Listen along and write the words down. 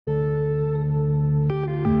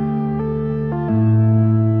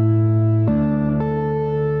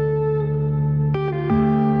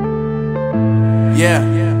Yeah.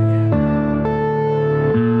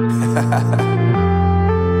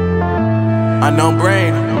 Unknown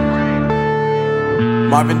Brain,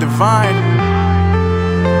 Marvin Divine.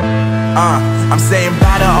 I'm saying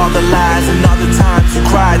bye to all the lies and all the times you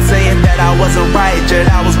cried, saying that I wasn't right, yet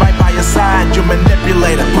I was right by your side. You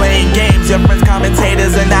manipulator, playing games, your friends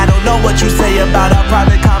commentators, and I don't know what you say about our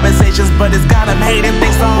private conversations, but it's got them hating.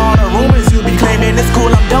 Thanks to all the rumors you be claiming. It's cool,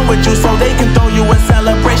 I'm done with you, so they can throw you a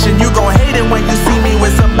celebration. You gon' hate it when you see me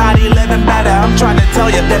with somebody living better. I'm trying to tell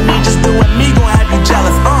you that me just doing me gon' have you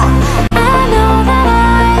jealous. I know that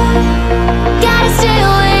I gotta stay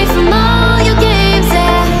away from all your games,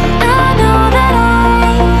 yeah. I know that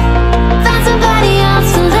I found somebody else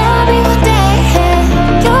to love me one day, yeah.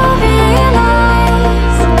 You'll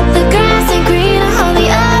realize the grass ain't greener on the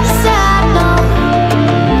other side, no.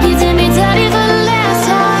 You did me dirty for the last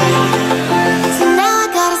time, so now I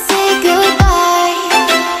gotta say goodbye.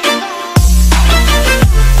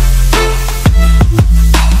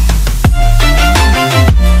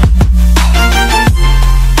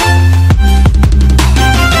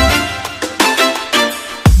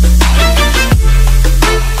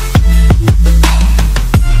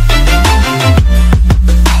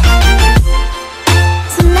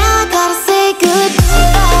 So now I gotta say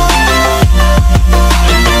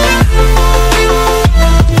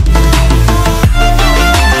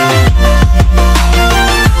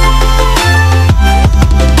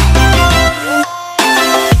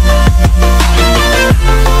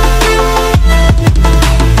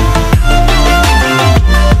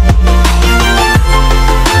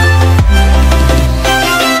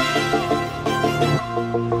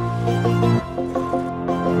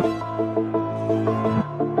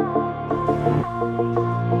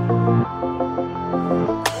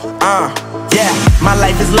Yeah, my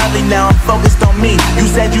life is lovely now, I'm focused on me. You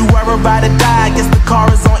said you were about to die, I guess the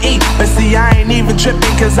car is on E. But see, I ain't even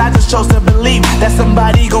tripping, cause I just chose to believe that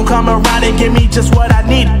somebody gon' come around and give me just what I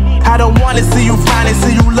need. I don't wanna see you finding,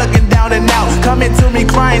 see you looking down and out, coming to me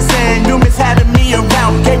crying, saying you miss having me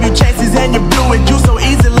around. Gave you chances and you blew it, you so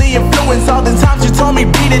easily influenced. All the times you told me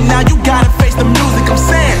beat it, now you got